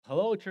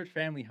Hello, church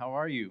family. How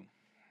are you?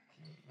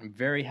 I'm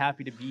very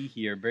happy to be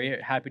here. Very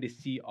happy to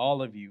see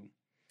all of you.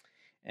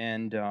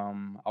 And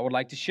I would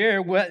like to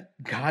share what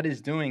God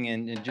is doing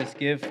and just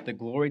give the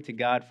glory to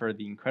God for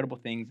the incredible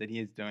things that He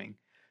is doing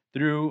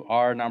through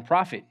our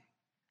nonprofit.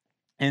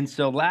 And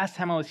so last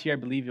time I was here, I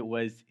believe it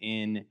was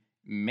in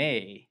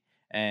May,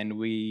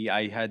 and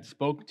I had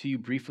spoke to you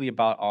briefly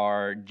about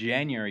our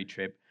January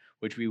trip,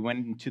 which we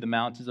went into the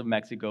mountains of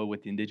Mexico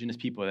with the indigenous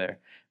people there.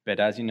 But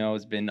as you know,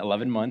 it's been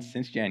 11 months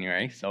since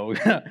January, so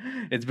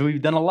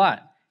we've done a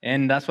lot,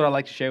 and that's what I'd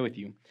like to share with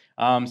you.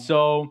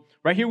 So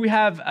right here we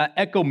have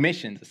Echo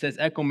Missions. It says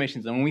Echo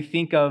Missions, and when we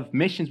think of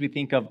missions, we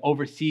think of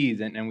overseas,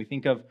 and we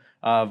think of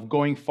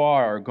going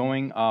far or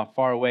going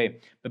far away.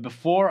 But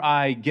before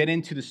I get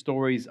into the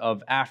stories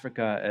of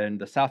Africa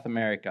and the South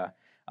America,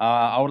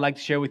 I would like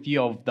to share with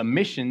you of the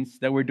missions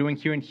that we're doing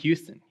here in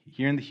Houston,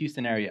 here in the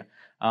Houston area.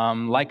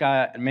 Like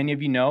many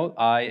of you know,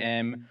 I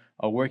am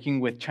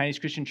working with Chinese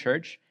Christian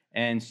Church,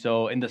 and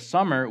so in the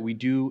summer we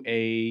do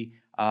a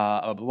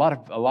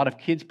lot of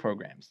kids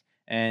programs.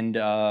 And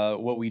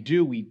what we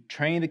do, we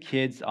train the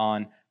kids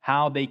on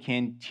how they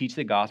can teach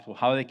the gospel,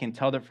 how they can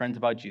tell their friends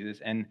about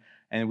Jesus, and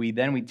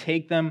we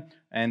take them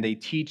and they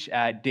teach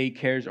at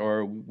daycares,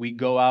 or we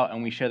go out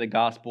and we share the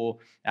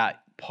gospel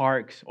at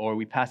parks, or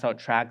we pass out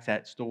tracts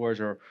at stores,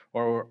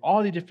 or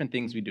all the different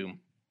things we do.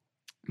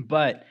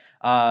 But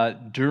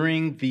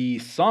during the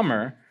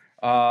summer,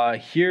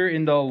 here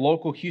in the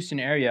local Houston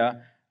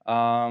area,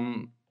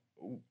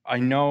 I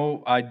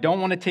know I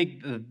don't want to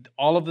take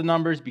all of the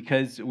numbers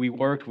because we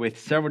worked with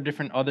several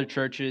different other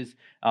churches.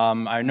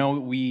 I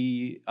know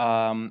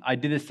I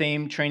did the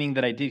same training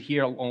that I did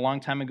here a long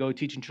time ago,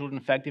 teaching children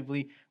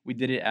effectively. We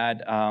did it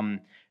at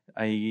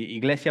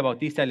Iglesia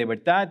Bautista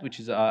Libertad, which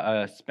is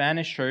a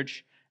Spanish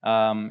church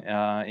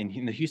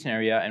in the Houston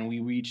area, and we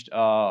reached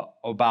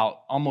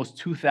about almost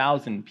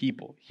 2,000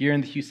 people here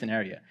in the Houston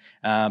area.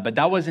 But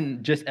that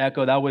wasn't just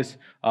Echo. That was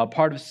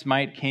part of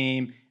Smite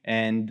came,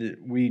 and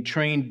we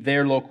trained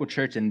their local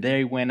church, and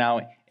they went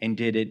out and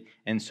did it.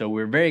 And so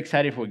we're very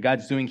excited for what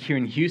God's doing here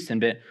in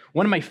Houston. But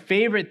one of my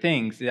favorite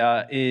things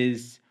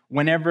is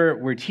whenever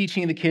we're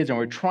teaching the kids and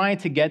we're trying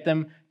to get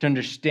them to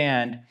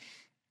understand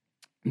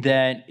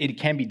that it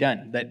can be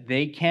done, that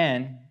they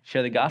can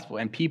share the gospel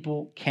and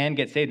people can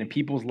get saved and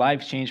people's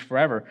lives change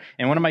forever.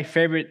 And one of my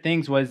favorite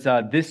things was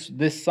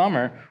this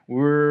summer,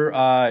 we're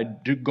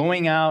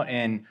going out,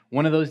 and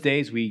one of those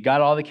days we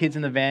got all the kids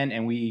in the van,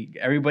 and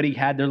everybody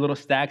had their little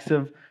stacks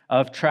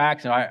of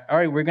tracts. And all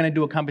right, we're going to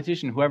do a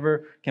competition.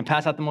 Whoever can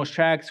pass out the most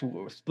tracts,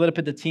 we'll split up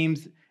into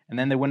teams, and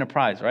then they win a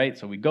prize, right?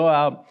 So we go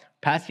out,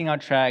 passing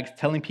out tracts,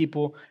 telling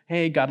people,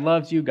 hey, God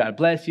loves you, God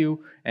bless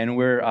you, and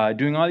we're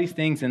doing all these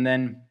things. And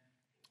then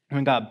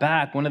when we got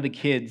back, one of the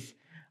kids,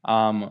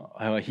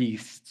 he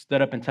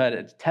stood up and told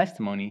his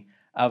testimony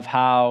of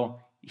how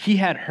he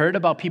had heard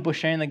about people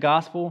sharing the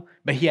gospel,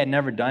 but he had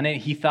never done it.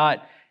 He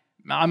thought,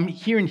 I'm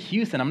here in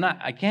Houston.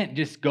 I can't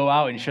just go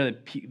out and share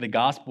the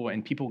gospel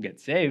and people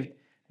get saved.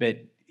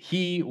 But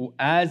he,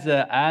 as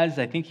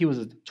I think he was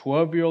a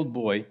 12-year-old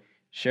boy,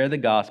 shared the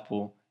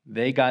gospel.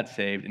 They got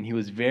saved, and he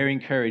was very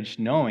encouraged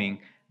knowing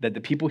that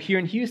the people here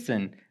in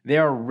Houston, they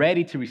are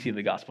ready to receive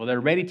the gospel. They're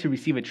ready to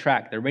receive a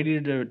tract. They're ready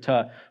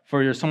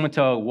for someone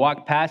to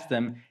walk past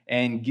them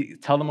and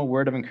tell them a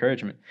word of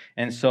encouragement.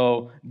 And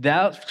so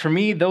that, for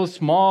me, those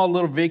small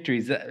little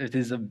victories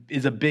is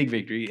a big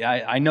victory.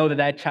 I know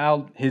that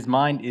child, his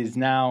mind is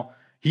now,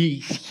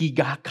 he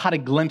caught a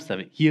glimpse of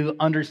it. He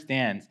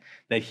understands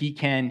that he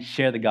can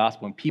share the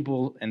gospel and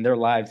people and their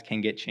lives can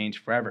get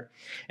changed forever.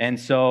 And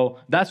so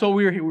that's what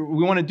we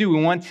want to do.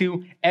 We want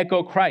to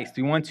echo Christ.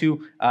 We want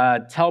to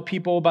tell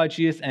people about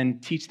Jesus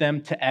and teach them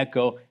to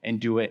echo and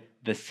do it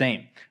the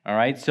same. All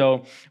right.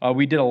 So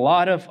we did a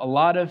lot of.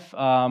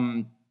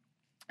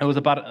 It was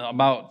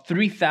about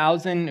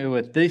 3,000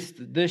 with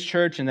this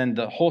church, and then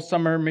the whole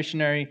summer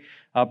missionary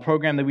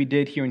program that we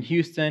did here in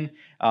Houston.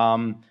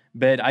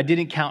 But I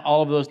didn't count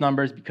all of those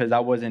numbers because I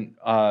wasn't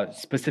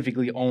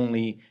specifically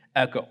only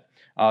Echo.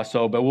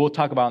 But we'll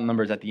talk about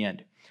numbers at the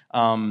end.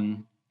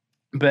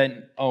 But,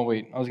 oh,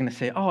 wait, I was going to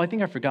say, I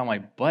think I forgot my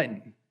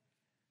button.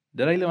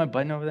 Did I leave my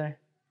button over there?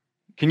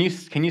 Can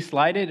you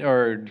slide it,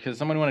 or does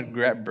someone want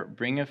to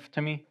bring it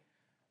to me?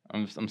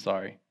 I'm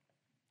sorry.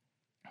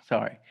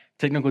 Sorry.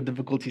 Technical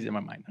difficulties in my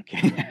mind.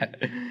 Okay.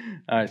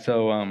 All right,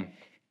 so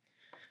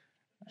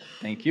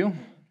thank you.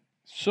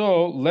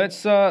 So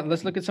let's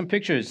look at some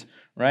pictures,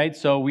 right?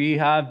 So we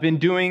have been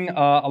doing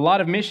a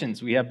lot of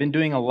missions. We have been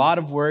doing a lot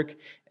of work,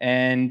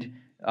 and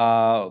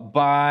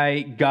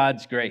by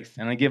God's grace.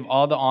 And I give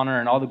all the honor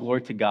and all the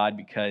glory to God,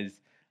 because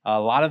a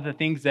lot of the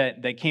things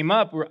that came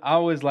up, I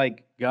was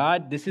like,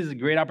 God, this is a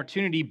great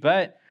opportunity,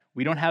 but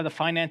we don't have the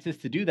finances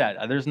to do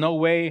that. There's no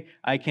way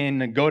I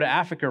can go to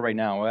Africa right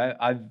now.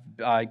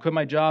 I quit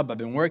my job. I've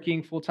been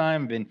working full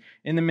time. I've been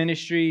in the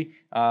ministry.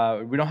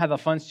 We don't have the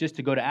funds just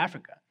to go to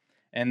Africa.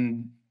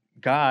 And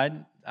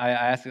God,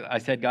 I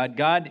said,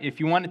 God, if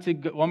you want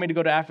me to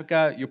go to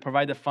Africa, you'll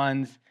provide the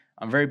funds.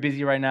 I'm very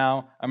busy right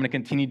now. I'm going to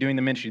continue doing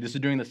the ministry. This is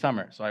during the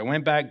summer. So I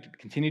went back,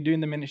 continued doing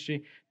the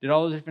ministry, did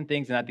all those different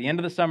things. And at the end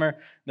of the summer,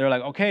 they're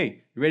like,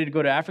 okay, you ready to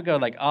go to Africa?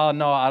 Like, oh,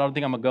 no, I don't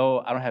think I'm going to go.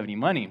 I don't have any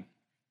money.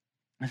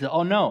 I said,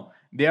 oh, no,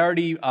 they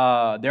already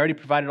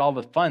provided all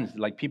the funds.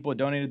 Like, people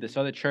donated this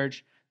other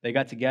church. They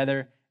got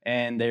together,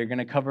 and they're going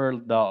to cover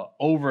the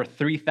over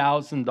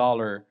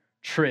 $3,000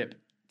 trip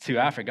to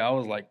Africa. I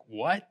was like,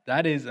 what?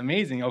 That is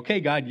amazing.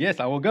 Okay, God, yes,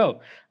 I will go.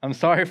 I'm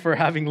sorry for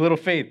having little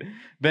faith.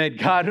 But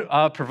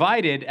God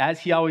provided, as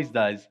he always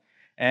does.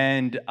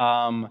 And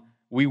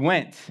we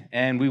went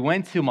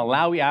to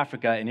Malawi,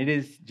 Africa, and it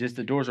is just,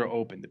 the doors are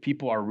open. The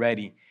people are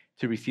ready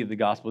to receive the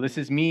gospel. This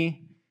is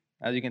me.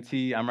 As you can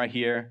see, I'm right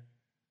here.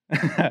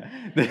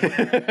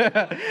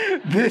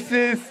 This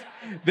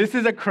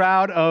is a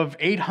crowd of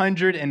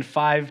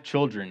 805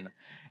 children.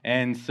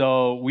 And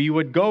so we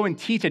would go and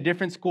teach at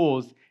different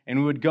schools, and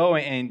we would go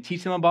and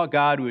teach them about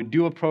God. We would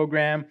do a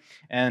program,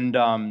 and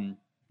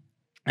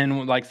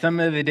like some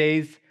of the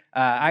days,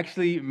 at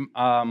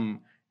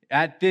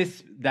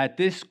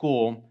this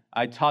school,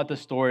 I taught the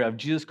story of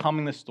Jesus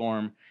calming the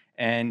storm.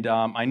 And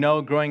I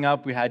know growing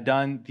up, we had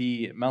done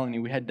the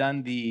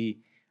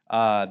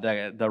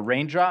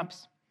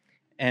raindrops.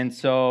 And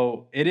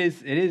so it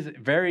is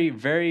very,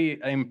 very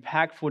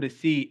impactful to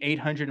see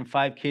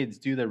 805 kids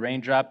do the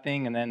raindrop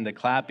thing, and then the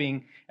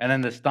clapping, and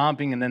then the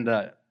stomping, and then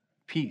the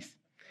peace.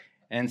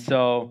 And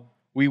so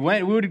we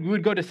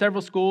would go to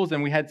several schools,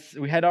 and we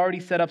had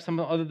already set up some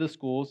of the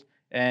schools,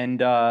 and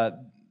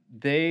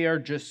they are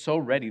just so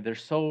ready. They're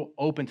so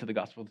open to the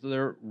gospel.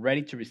 They're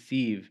ready to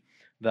receive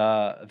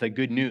the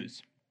good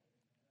news.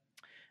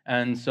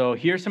 And so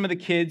here's some of the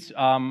kids.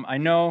 I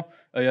know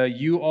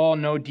you all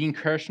know Dean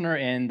Kirshner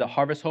and the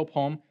Harvest Hope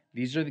Home.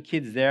 These are the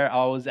kids there.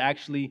 I was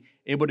actually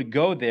able to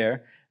go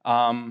there.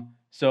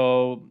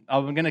 So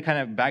I'm going to kind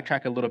of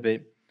backtrack a little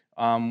bit.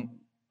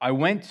 I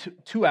went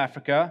to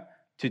Africa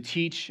to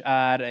teach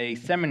at a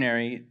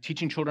seminary,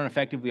 teaching children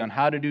effectively on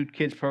how to do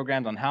kids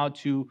programs, on how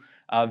to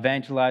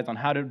evangelize, on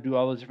how to do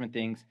all those different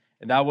things.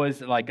 And that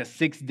was like a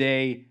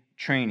 6-day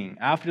training.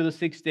 After the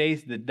 6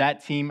 days,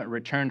 that team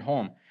returned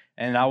home.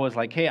 And I was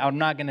like, hey, I'm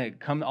not going to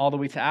come all the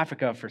way to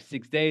Africa for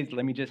 6 days.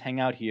 Let me just hang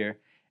out here.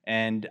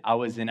 And I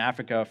was in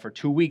Africa for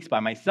 2 weeks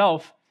by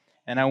myself.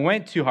 And I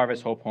went to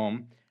Harvest Hope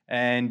Home.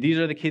 And these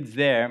are the kids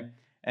there.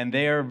 And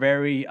they are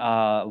very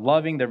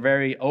loving. They're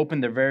very open.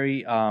 They're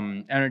very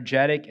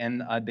energetic.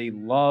 And they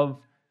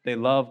love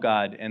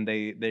God. And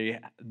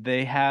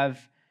they have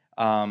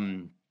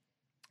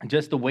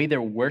just the way they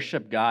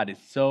worship God is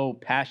so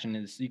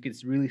passionate. So you can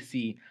really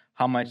see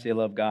how much they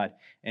love God.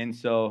 And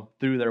so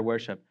through their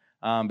worship.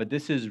 But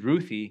this is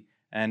Ruthie,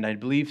 and I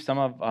believe some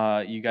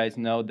of you guys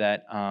know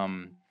that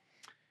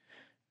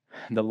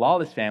the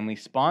Lawless family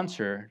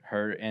sponsored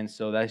her, and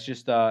so that's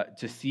just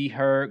to see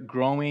her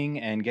growing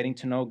and getting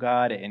to know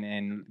God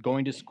and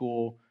going to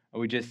school.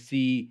 We just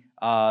see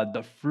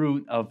the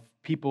fruit of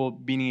people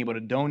being able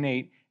to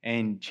donate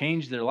and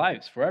change their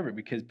lives forever,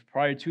 because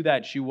prior to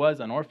that, she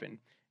was an orphan,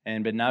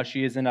 but now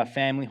she is in a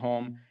family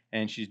home,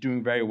 and she's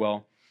doing very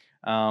well.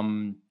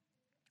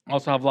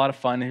 Also have a lot of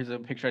fun. Here's a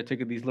picture I took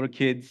of these little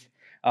kids.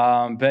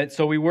 But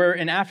so we were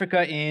in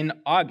Africa in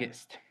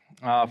August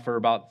for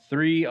about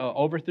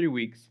over 3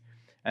 weeks,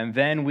 and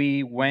then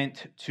we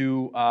went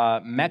to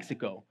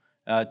Mexico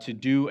to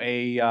do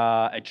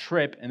a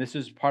trip. And this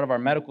is part of our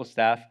medical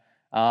staff.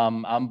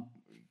 I'm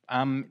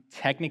not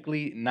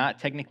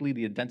technically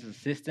the dentist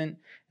assistant,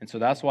 and so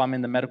that's why I'm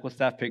in the medical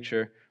staff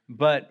picture.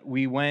 But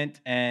we went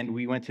to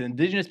the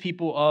indigenous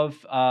people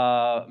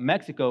of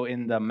Mexico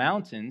in the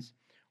mountains,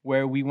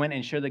 where we went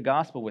and shared the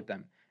gospel with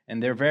them.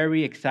 And they're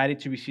very excited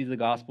to receive the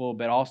gospel,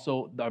 but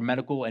also our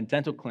medical and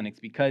dental clinics,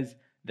 because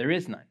there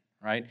is none,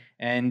 right?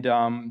 And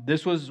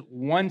this was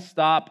one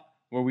stop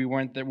where we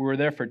were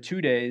there for 2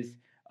 days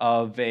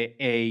of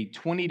a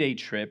 20-day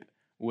trip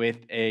with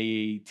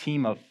a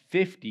team of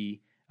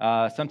 50.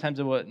 Sometimes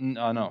it was,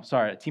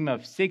 a team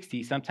of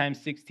 60,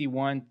 sometimes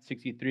 61,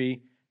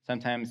 63,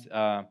 sometimes,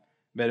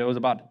 but it was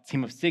about a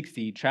team of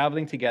 60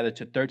 traveling together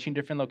to 13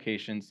 different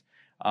locations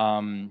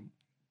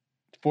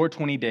for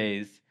 20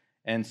 days.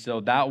 And so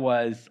that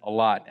was a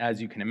lot,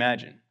 as you can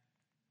imagine.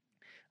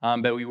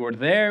 But we were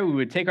there. We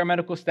would take our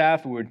medical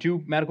staff. We would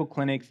do medical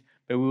clinics.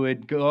 But we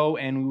would go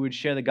and we would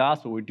share the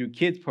gospel. We'd do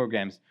kids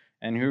programs.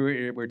 And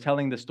we're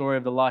telling the story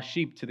of the lost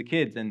sheep to the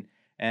kids.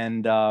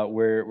 And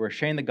we're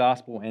sharing the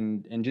gospel.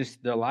 And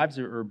just their lives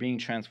are being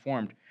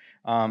transformed.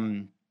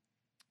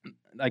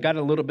 I got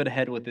a little bit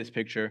ahead with this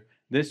picture.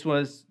 This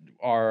was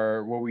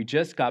where we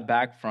just got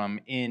back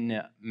from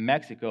in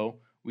Mexico.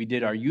 We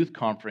did our youth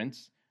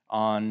conference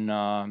in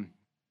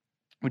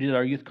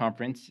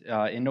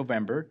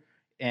November,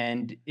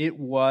 and it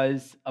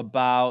was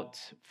about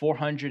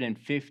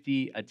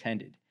 450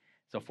 attended.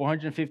 So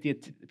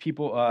 450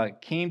 people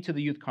came to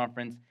the youth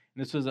conference.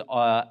 And this was a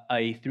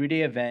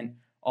 3-day event,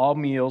 all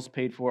meals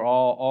paid for,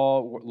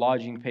 all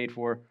lodging paid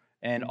for,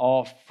 and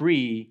all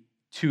free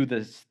to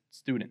the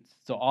students.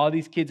 So all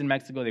these kids in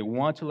Mexico, they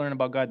want to learn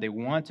about God, they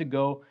want to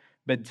go,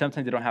 but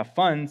sometimes they don't have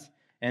funds.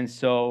 And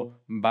so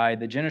by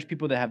the generous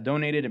people that have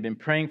donated and been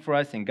praying for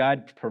us, and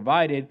God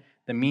provided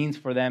the means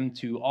for them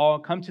to all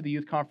come to the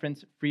youth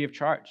conference free of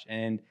charge.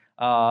 And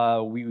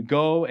we would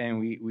go and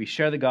we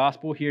share the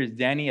gospel. Here's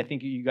Danny. I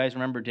think you guys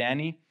remember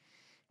Danny,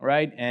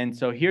 right? And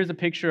so here's a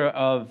picture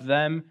of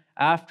them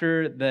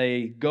after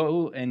they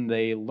go and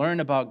they learn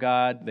about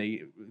God,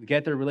 they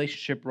get their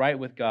relationship right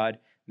with God,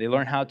 they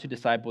learn how to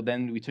disciple.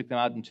 Then we took them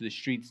out into the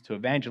streets to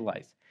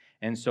evangelize.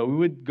 And so we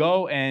would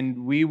go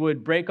and we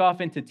would break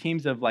off into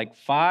teams of like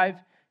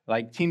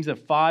teams of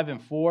 5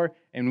 and 4,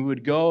 and we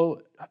would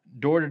go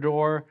door to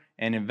door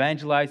and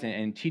evangelize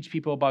and teach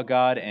people about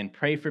God and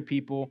pray for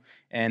people.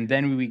 And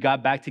then we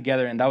got back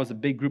together, and that was a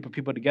big group of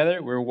people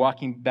together. We were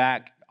walking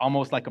back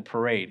almost like a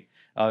parade.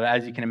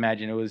 As you can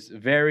imagine, it was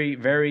very,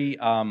 very,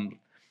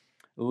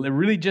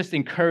 really just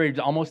encouraged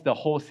almost the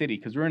whole city,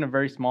 because we're in a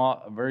very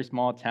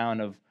small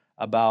town of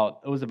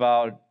about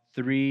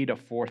 3,000 to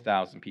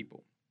 4,000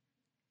 people.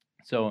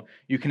 So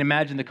you can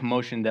imagine the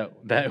commotion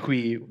that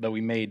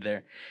we made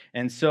there.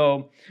 And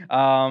so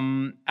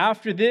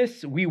after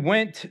this, we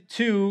went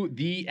to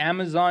the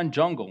Amazon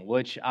jungle,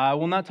 which I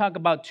will not talk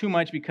about too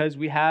much because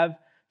we have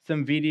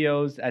some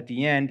videos at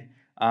the end.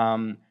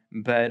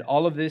 But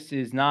all of this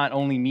is not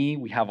only me.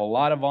 We have a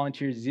lot of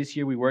volunteers. This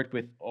year we worked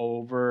with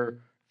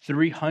over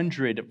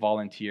 300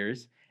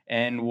 volunteers.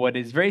 And what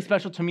is very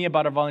special to me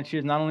about our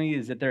volunteers, not only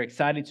is that they're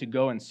excited to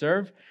go and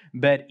serve,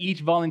 but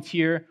each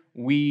volunteer,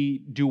 we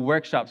do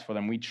workshops for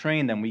them. We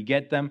train them. We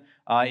get them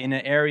in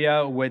an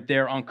area where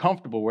they're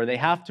uncomfortable, where they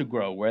have to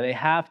grow, where they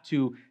have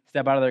to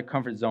step out of their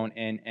comfort zone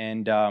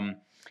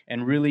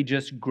and really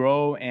just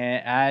grow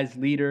as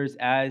leaders,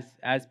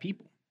 as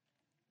people.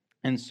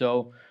 And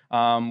so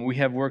we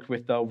have worked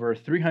with over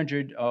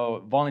 300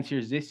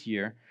 volunteers this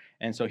year.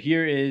 And so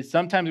here is,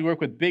 sometimes we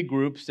work with big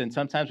groups and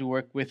sometimes we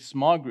work with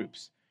small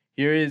groups.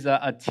 Here is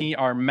a team,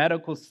 our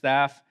medical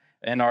staff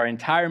and our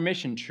entire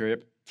mission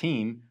trip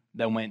team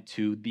that went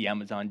to the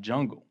Amazon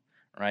jungle,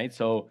 right?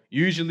 So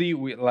usually,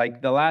 we,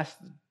 like the last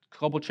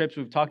couple trips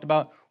we've talked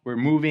about, we're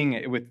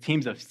moving with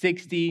teams of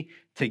 60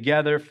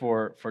 together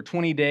for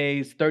 20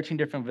 days, 13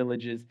 different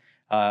villages.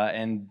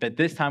 But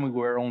this time we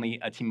were only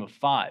a team of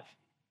 5.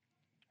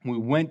 We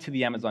went to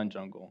the Amazon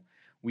jungle.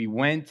 We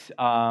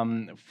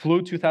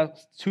flew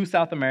to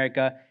South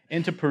America,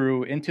 into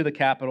Peru, into the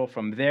capital.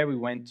 From there, we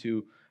went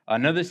to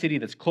another city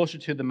that's closer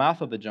to the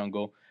mouth of the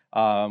jungle,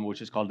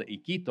 which is called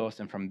Iquitos.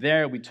 And from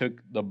there, we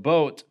took the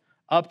boat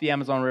up the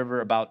Amazon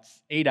River about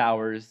 8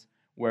 hours,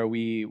 where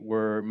we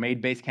were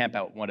made base camp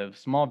at a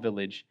small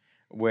village,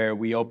 where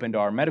we opened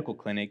our medical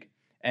clinic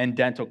and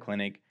dental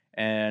clinic.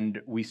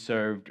 And we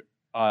served,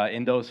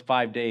 in those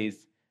 5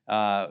 days,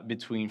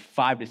 between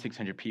 500 to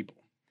 600 people.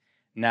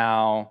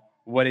 Now,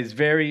 what is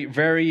very,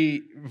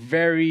 very,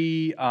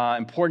 very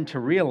important to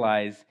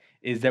realize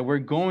is that we're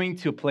going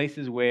to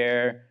places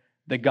where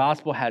the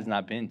gospel has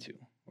not been to.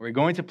 We're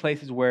going to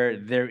places where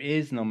there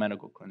is no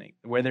medical clinic,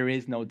 where there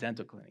is no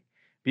dental clinic.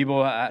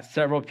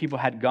 Several people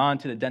had gone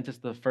to the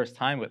dentist the first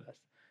time with us.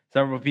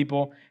 Several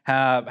people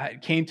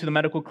came to the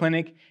medical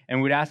clinic,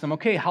 and we'd ask them,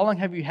 okay, how long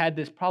have you had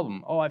this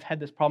problem? Oh, I've had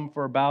this problem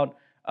for about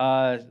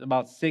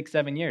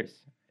 6-7 years.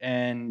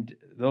 And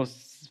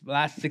those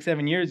last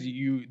 6-7 years,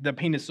 the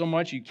pain is so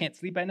much you can't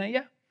sleep at night.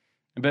 Yeah,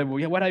 but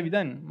what have you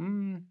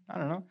done? I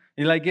don't know.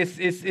 Like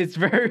it's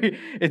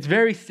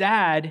very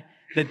sad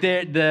that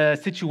the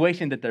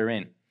situation that they're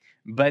in,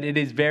 but it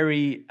is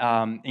very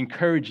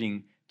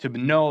encouraging to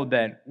know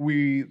that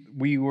we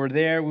were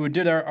there. We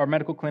did our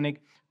medical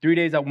clinic 3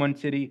 days at one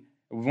city,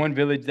 one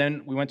village.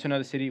 Then we went to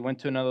another city, went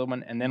to another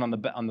one, and then on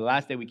the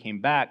last day we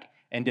came back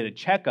and did a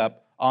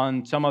checkup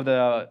on some of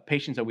the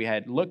patients that we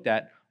had looked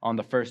at on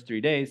the first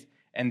 3 days,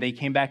 and they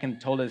came back and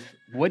told us,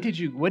 what did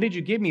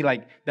you give me?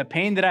 Like, the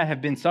pain that I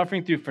have been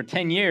suffering through for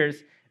 10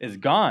 years is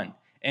gone.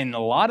 And a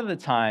lot of the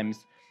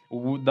times,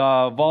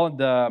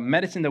 the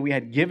medicine that we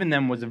had given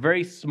them was a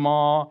very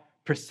small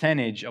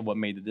percentage of what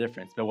made the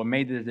difference. But what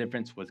made the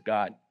difference was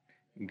God.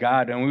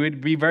 And we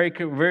would be very,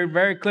 very,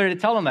 very clear to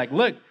tell them, like,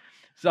 look,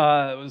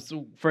 so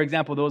for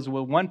example, there was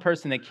one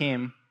person that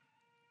came,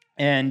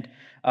 and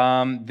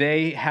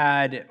they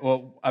had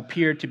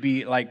appeared to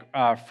be like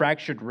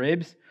fractured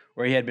ribs,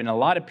 where he had been in a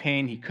lot of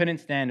pain. He couldn't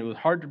stand. It was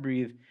hard to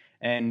breathe.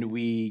 And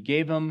we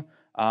gave him,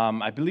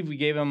 I believe we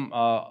gave him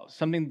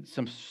something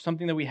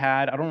that we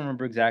had. I don't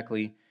remember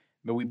exactly,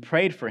 but we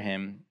prayed for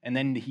him. And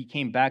then he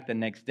came back the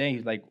next day.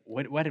 He's like,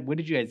 what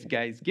did you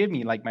guys give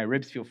me? Like, my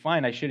ribs feel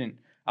fine.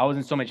 I was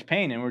in so much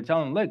pain. And we're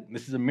telling him, look,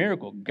 this is a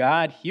miracle.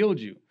 God healed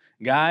you.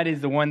 God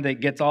is the one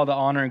that gets all the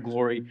honor and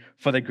glory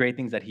for the great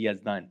things that he has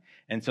done.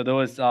 And so there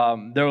was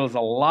a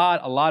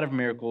lot of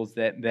miracles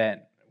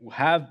that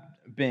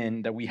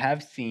we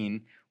have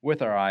seen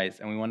with our eyes,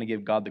 and we want to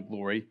give God the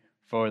glory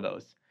for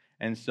those.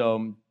 And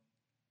so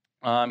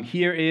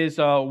here is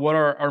what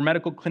our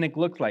medical clinic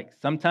looks like.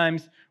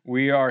 Sometimes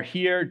we are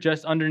here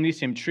just underneath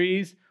some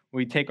trees.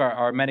 We take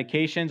our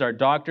medications, our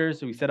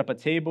doctors, we set up a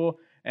table,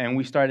 and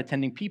we start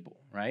attending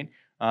people, right?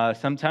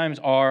 Sometimes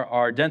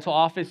our dental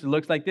office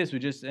looks like this. We're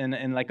just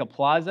in like a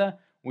plaza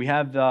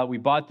we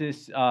bought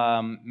this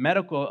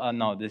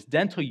this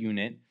dental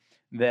unit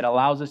that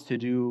allows us to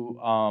do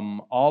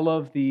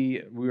we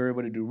were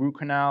able to do root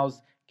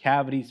canals,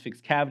 cavities,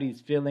 fix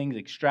cavities, fillings,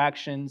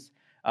 extractions.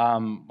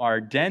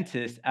 Our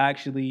dentist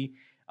actually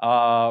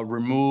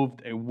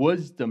removed a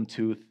wisdom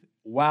tooth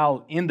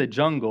while in the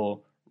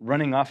jungle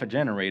running off a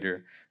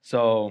generator.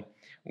 So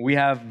we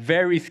have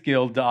very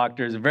skilled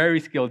doctors, very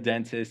skilled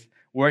dentists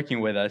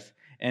working with us.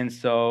 And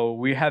so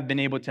we have been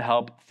able to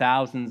help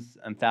thousands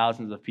and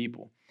thousands of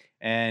people.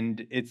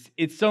 And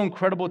it's so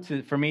incredible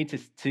for me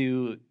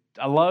to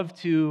I love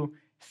to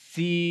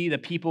see the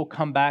people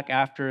come back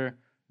after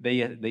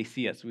they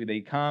see us.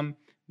 They come,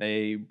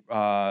 they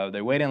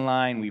wait in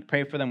line, we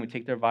pray for them, we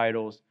take their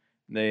vitals,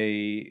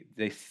 they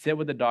sit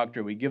with the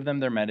doctor, we give them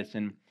their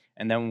medicine,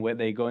 and then when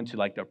they go into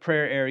like the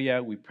prayer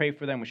area, we pray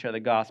for them, we share the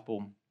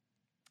gospel.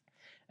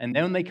 And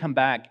then when they come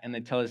back and they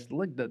tell us,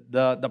 look,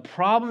 the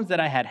problems that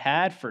I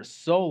had for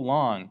so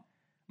long,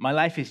 my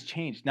life has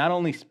changed, not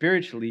only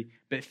spiritually,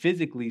 but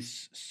physically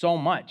so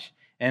much.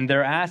 And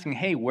they're asking,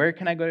 hey, where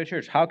can I go to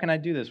church? How can I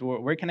do this?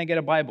 Where can I get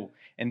a Bible?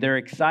 And they're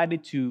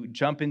excited to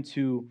jump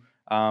into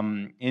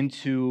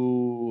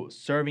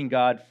serving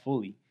God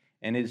fully.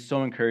 And it's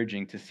so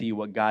encouraging to see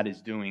what God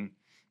is doing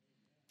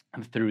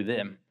through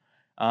them.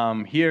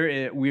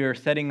 Here we are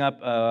setting up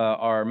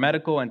our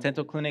medical and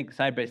dental clinic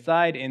side by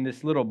side in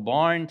this little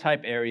barn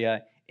type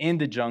area in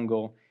the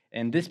jungle.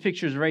 And this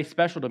picture is very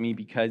special to me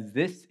because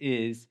this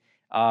is,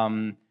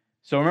 so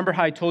remember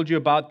how I told you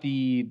about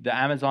the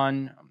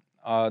Amazon,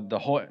 the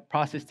whole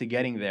process to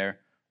getting there.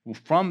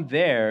 From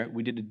there,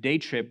 we did a day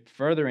trip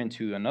further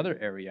into another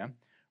area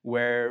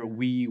where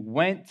we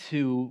went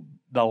to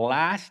the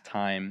last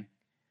time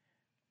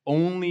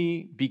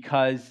only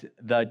because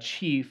the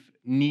chief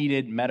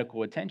needed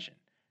medical attention.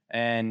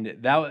 And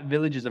that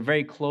village is a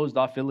very closed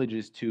off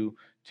village to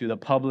the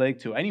public,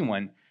 to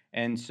anyone.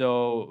 And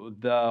so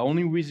the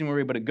only reason we were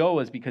able to go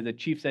was because the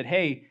chief said,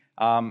 hey,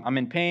 I'm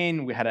in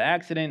pain. We had an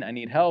accident. I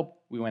need help.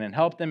 We went and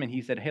helped them. And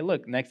he said, hey,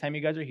 look, next time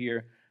you guys are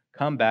here,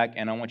 come back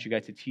and I want you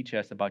guys to teach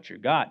us about your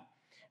God.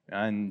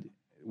 And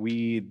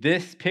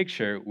this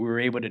picture, we were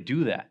able to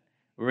do that.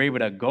 We were able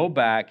to go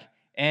back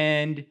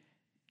and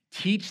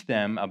teach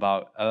them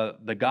about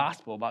the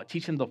gospel,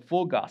 teach them the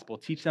full gospel,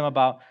 teach them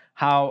about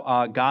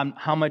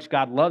how much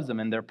God loves them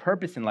and their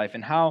purpose in life,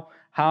 and how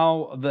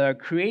the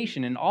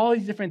creation and all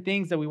these different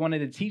things that we wanted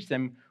to teach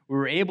them, we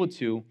were able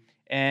to.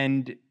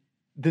 And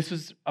this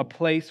was a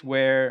place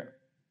where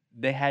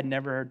they had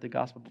never heard the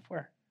gospel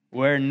before,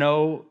 where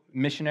no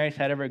missionaries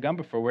had ever gone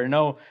before, where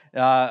no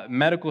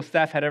medical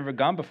staff had ever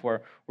gone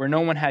before, where no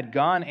one had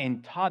gone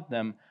and taught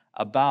them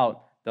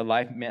about the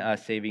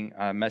life-saving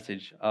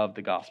message of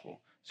the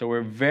gospel. So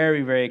we're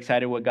very, very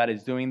excited what God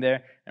is doing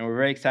there, and we're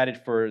very excited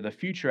for the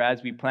future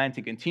as we plan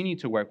to continue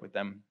to work with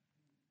them.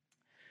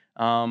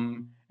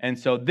 And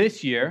so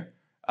this year,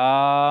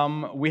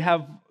 we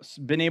have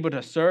been able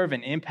to serve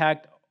and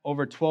impact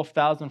over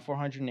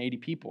 12,480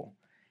 people.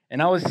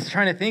 And I was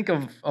trying to think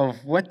of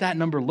what that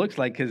number looks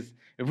like, because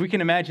if we can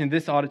imagine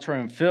this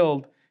auditorium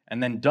filled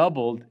and then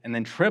doubled and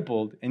then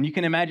tripled, and you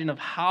can imagine of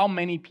how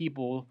many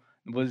people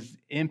was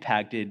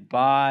impacted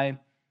by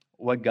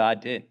what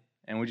God did.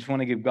 And we just want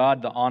to give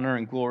God the honor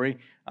and glory.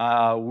 We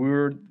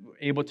were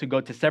able to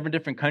go to 7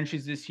 different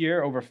countries this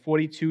year, over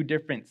 42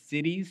 different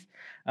cities,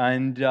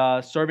 and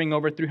serving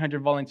over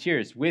 300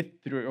 volunteers,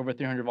 over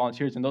 300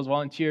 volunteers. And those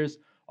volunteers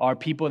are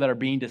people that are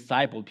being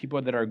discipled,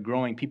 people that are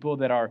growing, people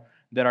that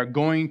are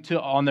going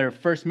on their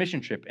first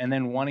mission trip and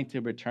then wanting to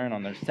return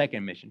on their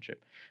second mission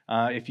trip,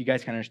 if you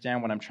guys can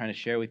understand what I'm trying to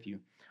share with you.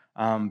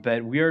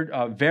 But we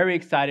are very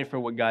excited for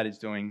what God is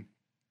doing.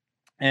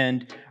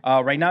 And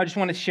right now, I just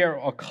want to share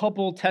a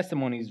couple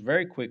testimonies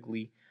very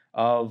quickly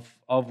of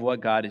what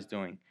God is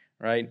doing,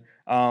 right?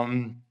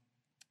 I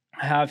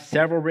have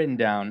several written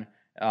down,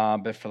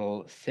 but for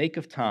the sake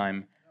of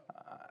time,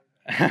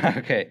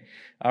 okay.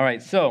 All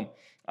right, so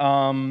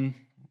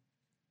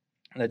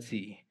let's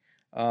see.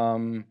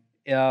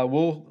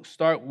 We'll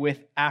start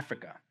with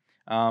Africa.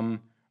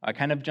 I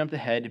kind of jumped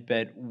ahead,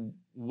 but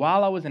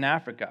while I was in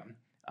Africa,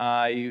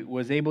 I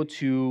was able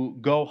to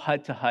go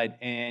hut to hut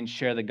and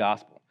share the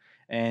gospel.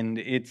 And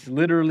it's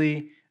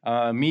literally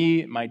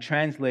me, my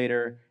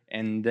translator,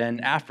 and then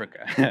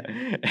Africa.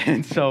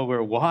 And so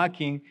we're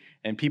walking,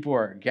 and people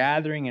are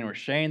gathering, and we're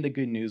sharing the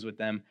good news with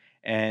them,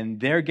 and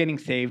they're getting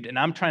saved, and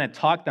I'm trying to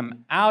talk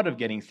them out of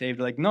getting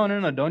saved. Like,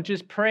 no, don't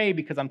just pray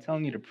because I'm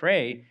telling you to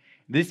pray.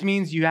 This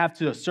means you have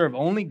to serve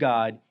only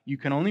God. You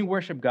can only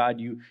worship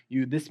God.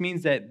 This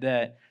means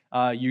that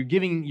you're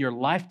giving your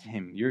life to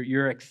Him.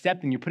 You're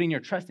accepting. You're putting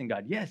your trust in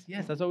God. Yes,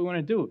 that's what we want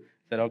to do.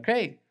 I said,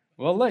 okay.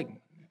 Well, look,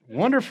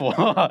 wonderful.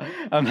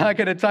 I'm not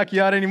going to talk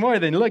you out anymore.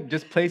 Then look,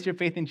 just place your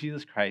faith in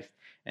Jesus Christ,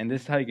 and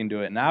this is how you can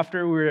do it. And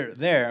after we're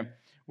there,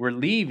 we're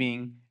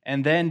leaving,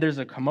 and then there's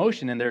a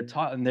commotion, and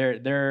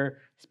they're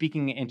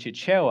speaking in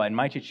Chichewa, and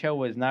my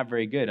Chichewa is not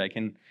very good. I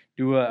can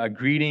do a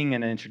greeting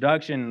and an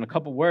introduction and a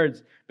couple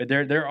words, but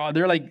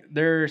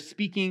they're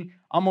speaking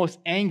almost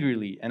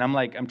angrily, and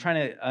I'm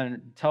trying to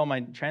tell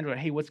my translator,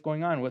 hey, what's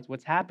going on?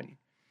 What's happening?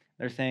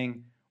 They're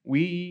saying,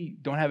 we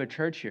don't have a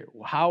church here.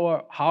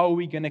 How are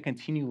we going to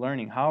continue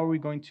learning? How are we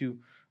going to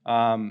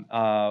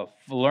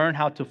learn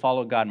how to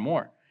follow God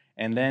more?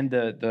 And then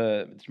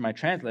my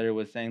translator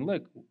was saying,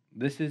 look,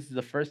 this is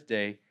the first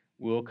day.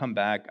 We'll come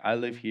back. I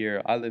live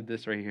here. I live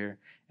this right here.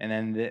 And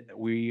then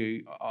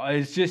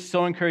it's just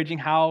so encouraging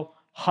how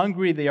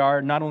hungry they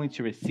are, not only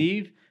to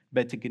receive,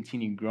 but to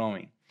continue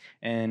growing.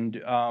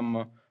 And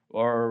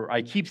or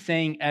I keep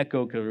saying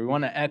echo because we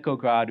want to echo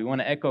God. We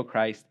want to echo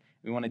Christ.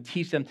 We want to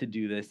teach them to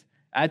do this.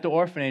 At the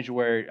orphanage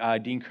where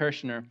Dean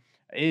Kirshner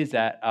is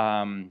at,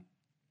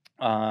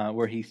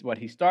 where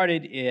he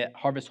started at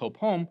Harvest Hope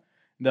Home,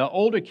 the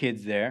older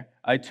kids there,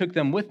 I took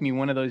them with me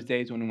one of those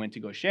days when we went to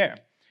go share.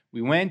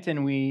 We went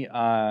and we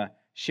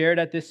shared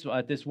at this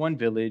one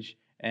village,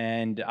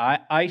 and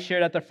I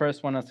shared at the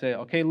first one. I'll say,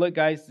 okay, look,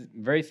 guys,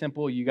 very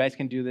simple. You guys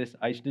can do this.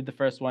 I did the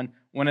first one.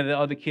 One of the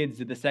other kids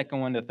did the second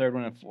one, the third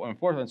one, and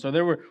fourth one. So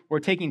we're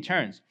taking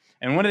turns.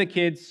 And one of the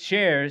kids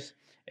shares,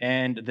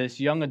 and this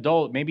young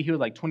adult, maybe he was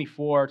like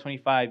 24,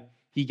 25,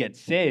 he gets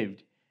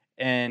saved.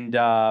 And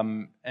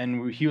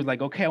he was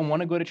like, okay, I want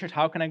to go to church.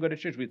 How can I go to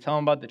church? We tell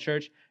him about the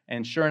church,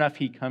 and sure enough,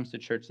 he comes to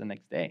church the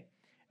next day.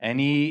 And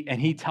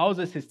he tells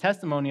us his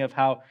testimony of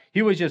how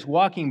he was just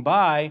walking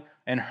by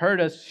and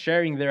heard us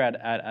sharing there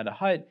at a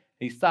hut.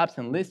 He stops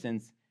and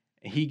listens.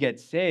 He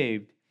gets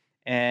saved.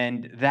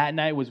 And that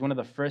night was one of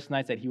the first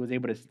nights that he was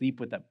able to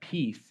sleep with a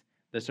peace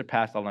that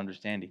surpassed all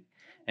understanding.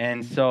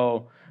 And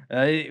so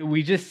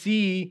we just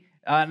see,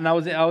 and I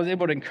was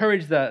able to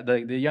encourage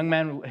the young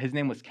man. His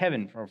name was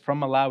Kevin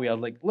from Malawi. I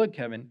was like, look,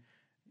 Kevin,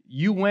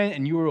 you went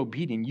and you were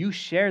obedient. You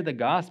shared the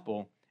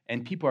gospel,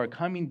 and people are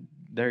coming.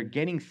 They're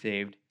getting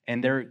saved,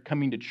 and they're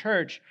coming to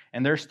church,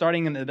 and they're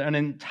starting an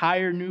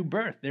entire new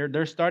birth.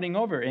 They're starting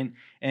over.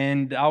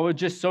 And I was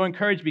just so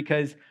encouraged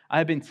because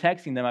I've been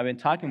texting them. I've been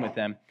talking with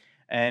them.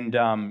 And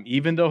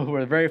even though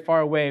we're very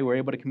far away, we're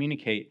able to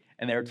communicate.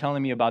 And they were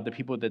telling me about the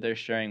people that they're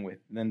sharing with,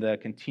 and then the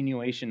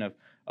continuation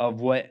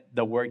of what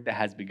the work that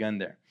has begun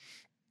there.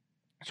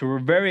 So we're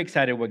very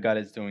excited what God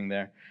is doing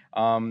there.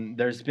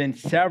 There's been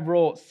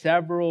several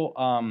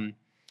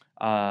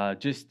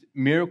just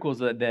miracles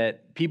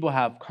that people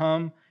have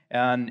come,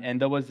 and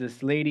there was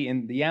this lady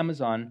in the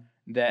Amazon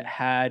that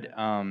had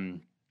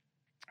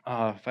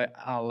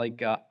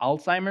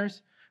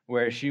Alzheimer's,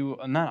 where she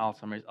not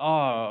Alzheimer's.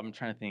 Oh, I'm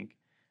trying to think.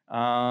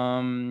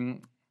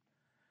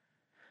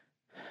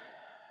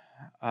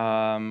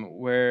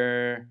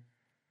 Where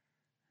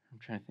I'm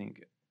trying to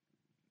think.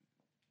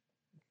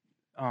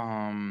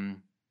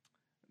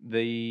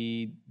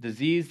 The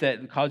disease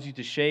that causes you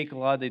to shake a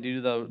lot. They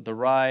do the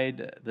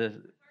ride,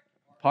 the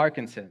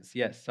Parkinson's.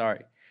 Yes,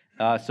 sorry.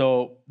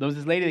 So there was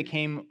this lady that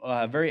came,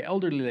 a very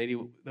elderly lady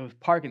with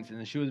Parkinson's,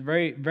 and she was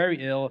very,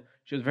 very ill.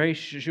 She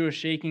was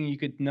shaking. You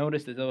could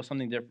notice that there was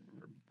something different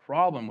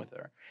problem with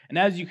her. And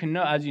as you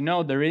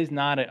know, there is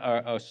not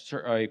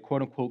a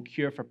quote unquote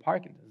cure for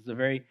Parkinson's. It's a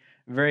very,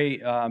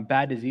 very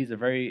bad disease, a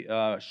very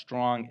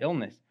strong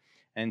illness.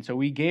 And so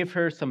we gave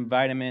her some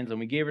vitamins, and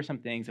we gave her some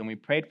things, and we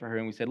prayed for her,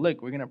 and we said,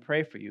 look, we're going to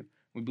pray for you.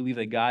 We believe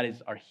that God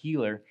is our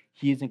healer.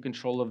 He is in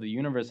control of the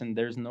universe, and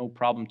there's no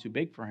problem too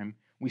big for him.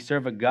 We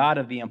serve a God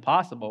of the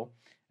impossible,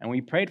 and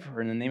we prayed for her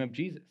in the name of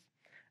Jesus.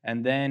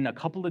 And then a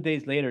couple of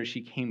days later,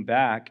 she came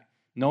back,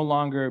 no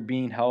longer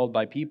being held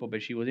by people,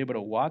 but she was able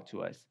to walk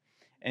to us.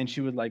 And she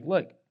was like,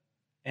 look,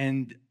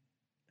 and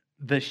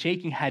the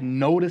shaking had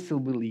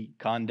noticeably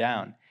gone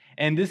down.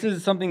 And this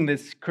is something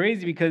that's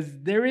crazy because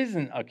there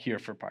isn't a cure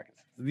for Parkinson's.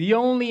 The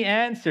only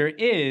answer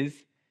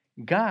is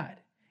God.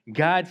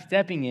 God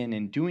stepping in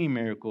and doing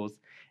miracles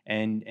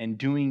and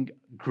doing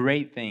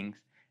great things.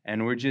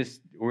 And we're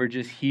just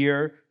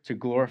here to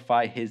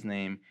glorify his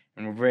name.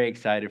 And we're very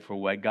excited for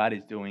what God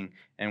is doing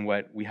and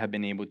what we have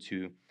been able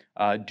to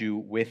do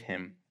with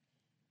him.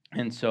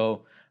 And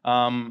so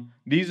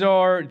this is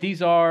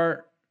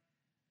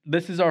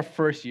our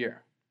first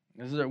year.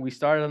 We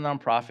started a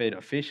nonprofit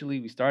officially.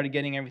 We started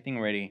getting everything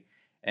ready.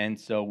 And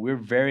so we're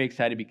very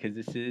excited because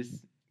this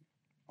is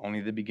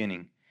only the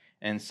beginning.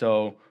 And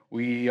so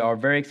we are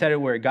very excited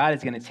where God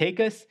is going to take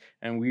us,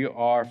 and we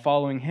are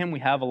following him. We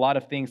have a lot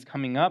of things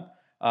coming up.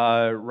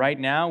 Right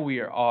now,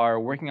 we are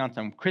working on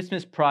some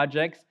Christmas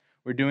projects.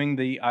 We're doing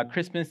the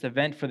Christmas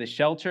event for the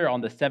shelter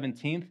on the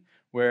 17th,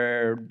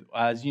 where,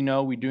 as you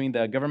know, we're doing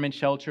the government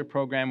shelter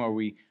program where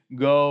we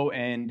go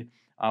and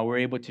we're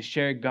able to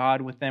share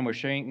God with them. We're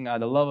sharing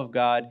the love of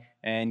God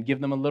and give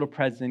them a little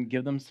present,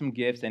 give them some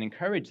gifts, and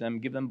encourage them,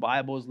 give them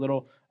Bibles,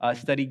 little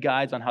study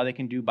guides on how they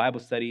can do Bible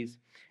studies.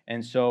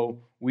 And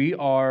so we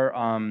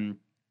are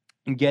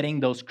getting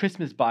those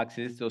Christmas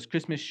boxes, those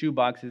Christmas shoe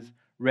boxes,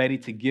 ready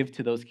to give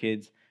to those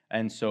kids.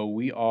 And so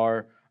we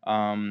are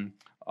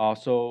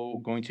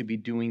also going to be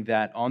doing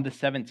that on the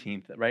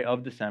 17th, right,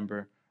 of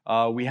December.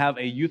 We have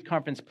a youth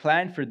conference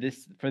planned for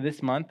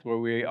this month where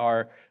we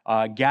are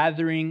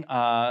gathering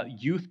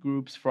youth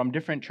groups from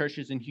different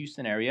churches in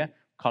Houston area,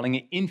 calling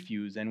it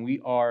Infuse, and we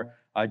are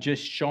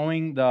just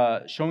showing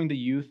the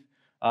youth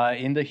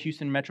in the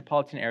Houston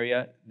metropolitan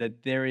area,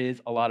 that there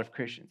is a lot of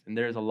Christians and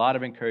there's a lot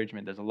of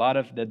encouragement. There's a lot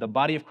of, the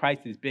body of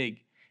Christ is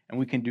big and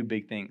we can do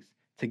big things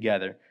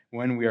together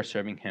when we are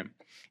serving him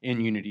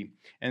in unity.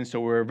 And so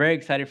we're very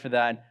excited for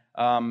that.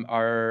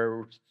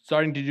 Are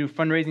starting to do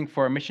fundraising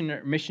for a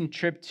mission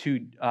trip to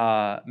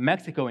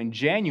Mexico in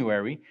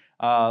January.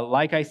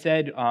 Like I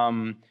said,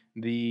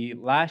 the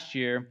last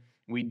year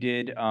we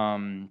did,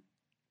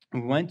 we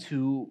went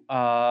to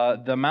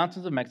the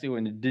mountains of Mexico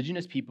and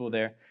indigenous people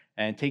there,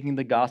 and taking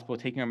the gospel,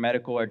 taking our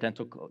medical or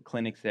dental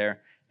clinics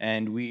there.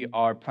 And we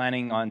are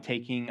planning on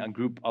taking a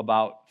group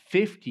about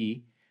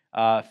 50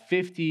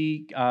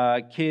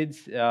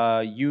 kids,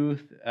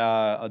 youth,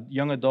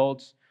 young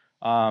adults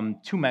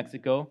to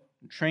Mexico,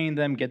 train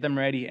them, get them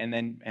ready, and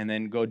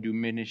then go do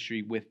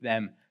ministry with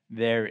them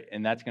there.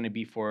 And that's going to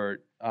be for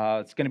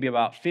it's going to be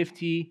about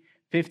 50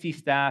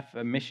 staff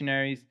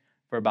missionaries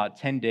for about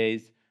 10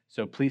 days.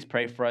 So please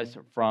pray for us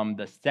from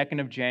the 2nd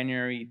of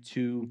January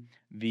to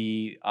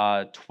the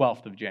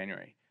 12th of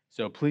January.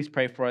 So please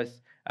pray for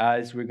us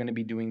as we're going to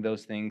be doing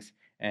those things.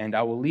 And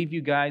I will leave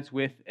you guys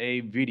with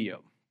a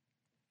video.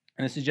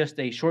 And this is just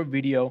a short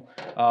video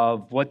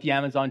of what the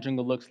Amazon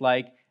jungle looks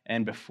like.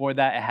 And before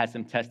that, it has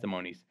some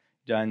testimonies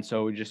done.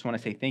 So we just want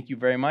to say thank you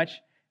very much.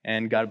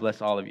 And God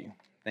bless all of you.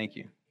 Thank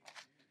you.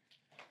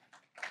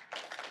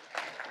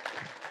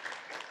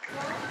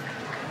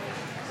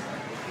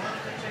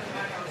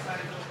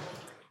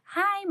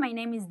 Hi, my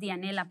name is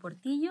Dianela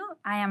Portillo.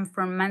 I am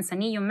from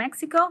Manzanillo,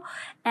 Mexico,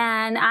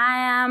 and I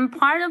am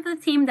part of the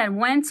team that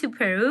went to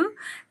Peru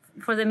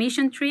for the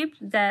mission trip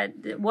that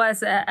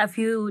was a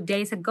few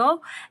days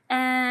ago.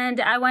 And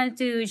I wanted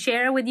to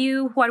share with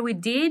you what we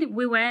did.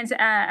 We went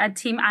a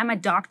team, I'm a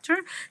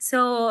doctor,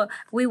 so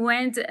we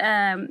went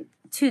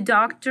 2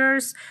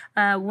 doctors,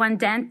 1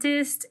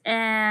 dentist,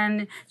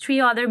 and 3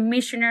 other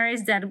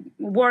missionaries that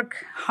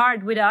work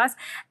hard with us.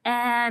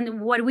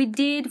 And what we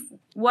did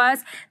was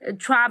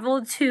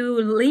travel to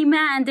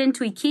Lima and then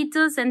to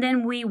Iquitos, and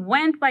then we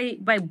went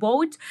by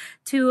boat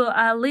to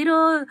a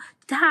little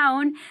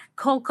town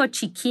called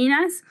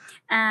Cochiquinas,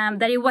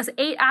 that it was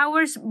 8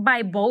 hours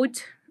by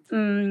boat,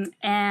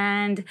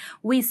 and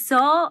we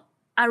saw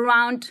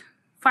around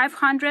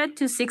 500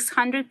 to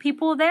 600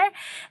 people there,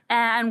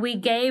 and we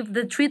gave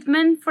the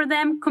treatment for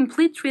them,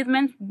 complete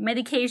treatment,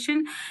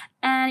 medication,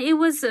 and it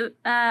was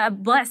a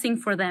blessing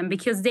for them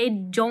because they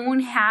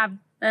don't have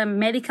a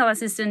medical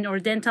assistant or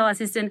dental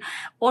assistant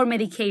or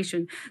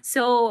medication.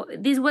 So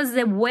this was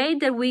the way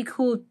that we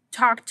could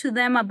talk to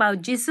them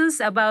about Jesus,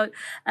 about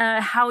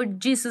how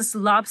Jesus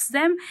loves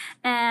them.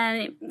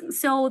 And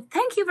so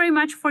thank you very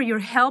much for your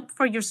help,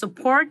 for your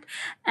support.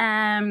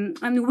 And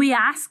we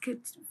ask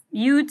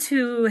you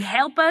to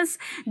help us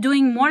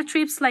doing more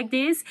trips like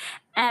this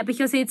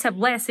because it's a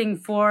blessing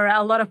for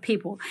a lot of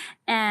people.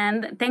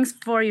 And thanks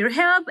for your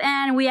help,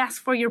 and we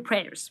ask for your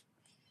prayers.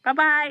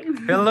 Bye-bye.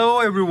 Hello,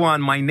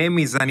 everyone. My name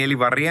is Daniel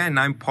Ibarria, and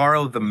I'm part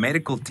of the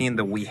medical team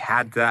that we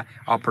had the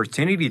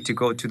opportunity to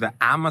go to the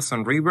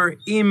Amazon River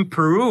in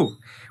Peru.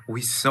 We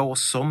saw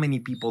so many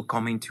people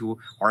coming to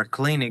our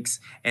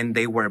clinics, and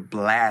they were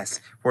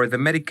blessed for the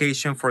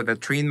medication, for the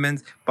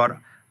treatment, but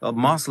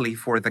mostly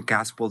for the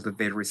gospel that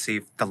they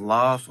received, the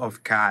love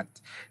of God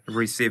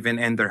receiving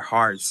in their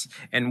hearts.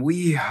 And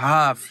we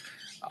have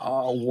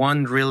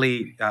one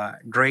really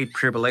great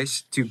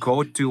privilege to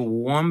go to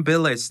one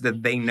village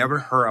that they never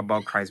heard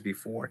about Christ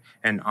before,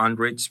 and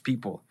unreached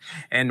people.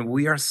 And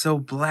we are so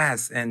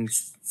blessed and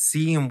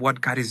seeing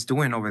what God is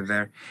doing over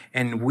there.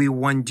 And we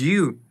want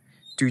you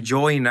to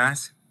join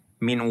us.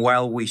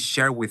 Meanwhile, we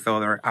share with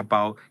others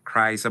about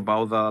Christ,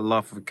 about the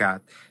love of God.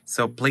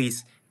 So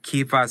please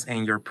keep us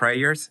in your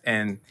prayers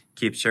and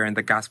keep sharing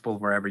the gospel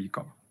wherever you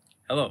go.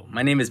 Hello,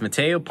 my name is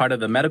Mateo, part of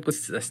the medical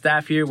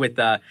staff here with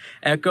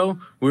ECHO.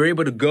 We were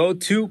able to go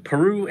to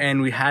Peru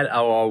and we had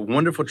a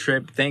wonderful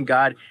trip. Thank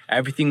God,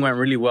 everything went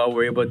really well. We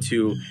were able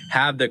to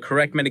have the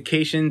correct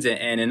medications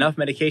and enough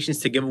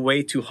medications to give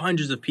away to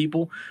hundreds of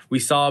people. We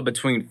saw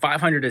between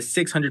 500 to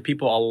 600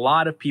 people. A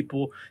lot of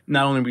people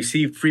not only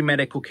received free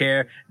medical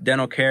care,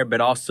 dental care, but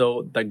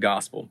also the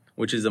gospel,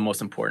 which is the most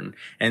important.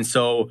 And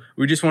so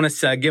we just want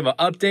to give an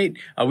update.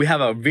 We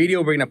have a video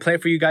we're going to play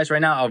for you guys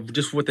right now of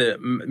just what the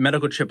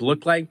medical trip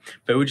looked like.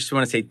 But we just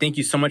want to say thank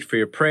you so much for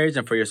your prayers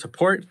and for your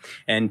support.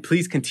 And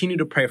please continue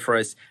to pray for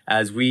us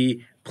as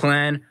we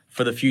plan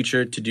for the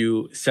future to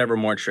do several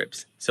more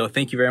trips. So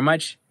thank you very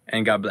much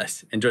and God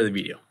bless. Enjoy the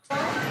video.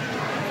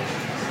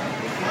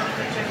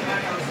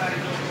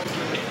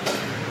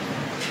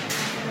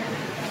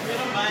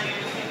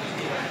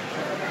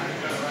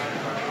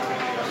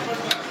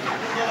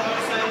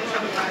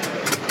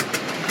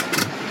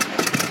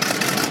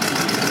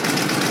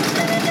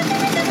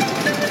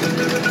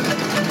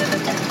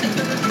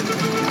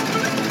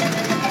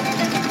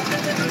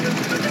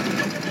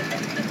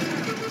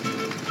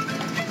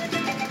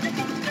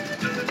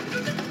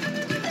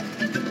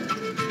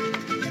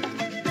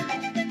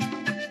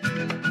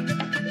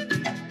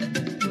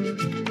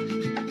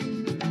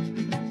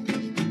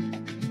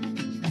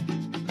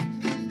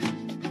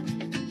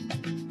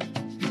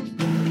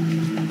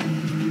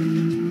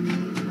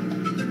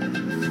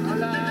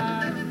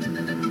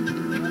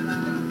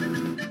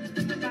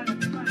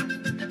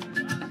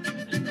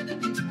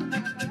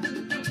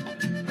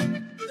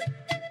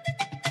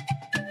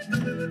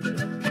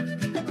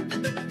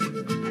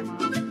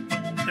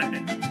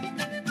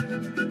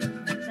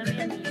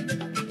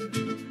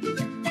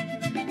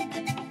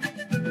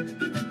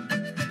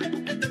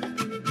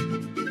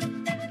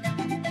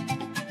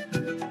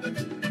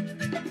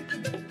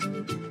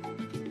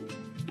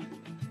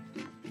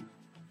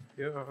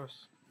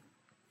 Dios.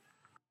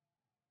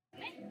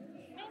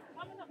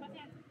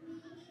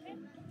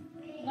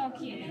 No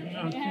quiere.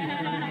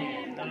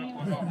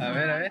 A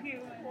ver.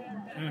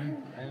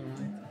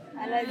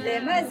 A las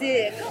demás, sí,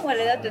 ¿cómo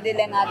le da tu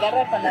dile en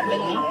agarrar para la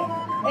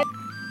película?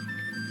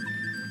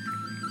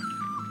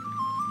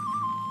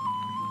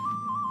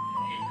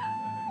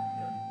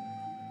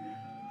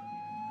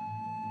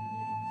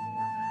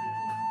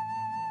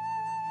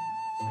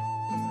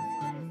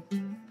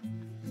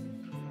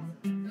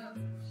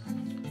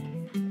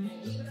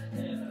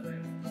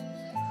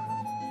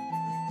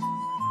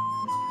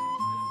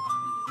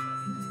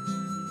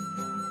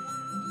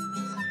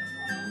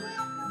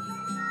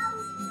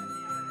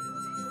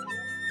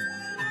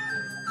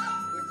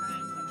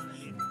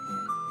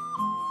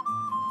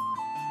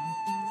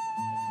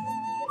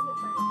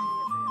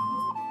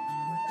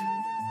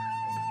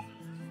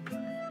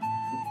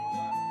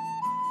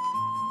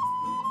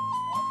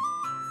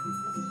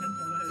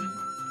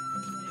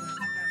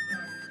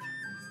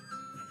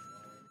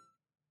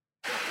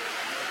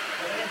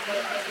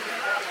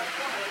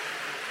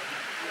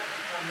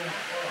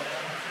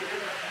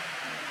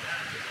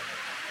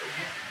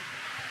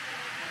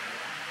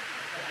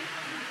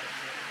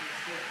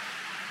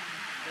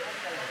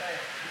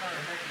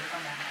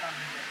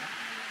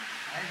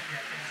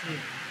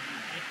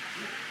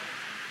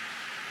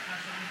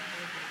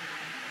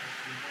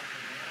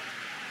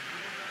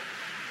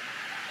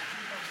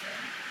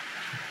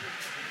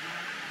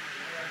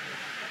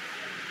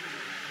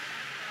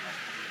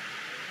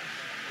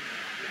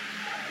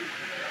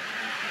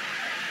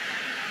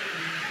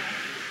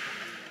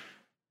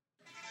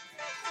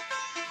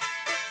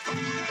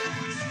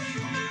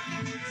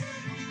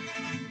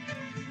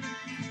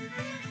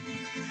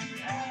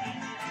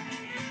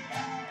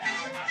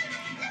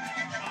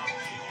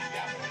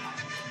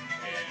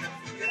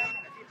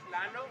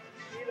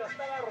 Y lo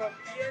estaba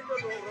rompiendo,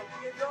 y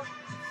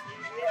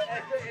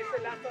ese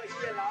lazo ahí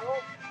de lado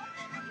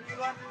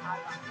iban a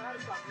lanzar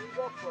su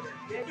amigo por el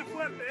techo. ¡Qué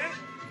fuerte,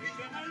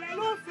 ¡Echen las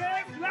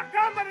luces! ¡La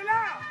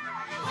cámara,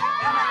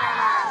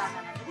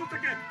 Me gusta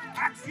que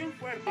acción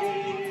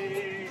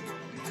fuerte.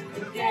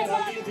 Yo quiero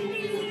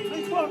vivir. No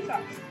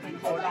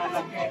importa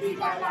lo que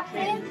diga la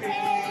gente.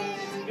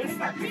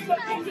 Es aquí lo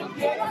que yo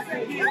quiero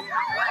seguir.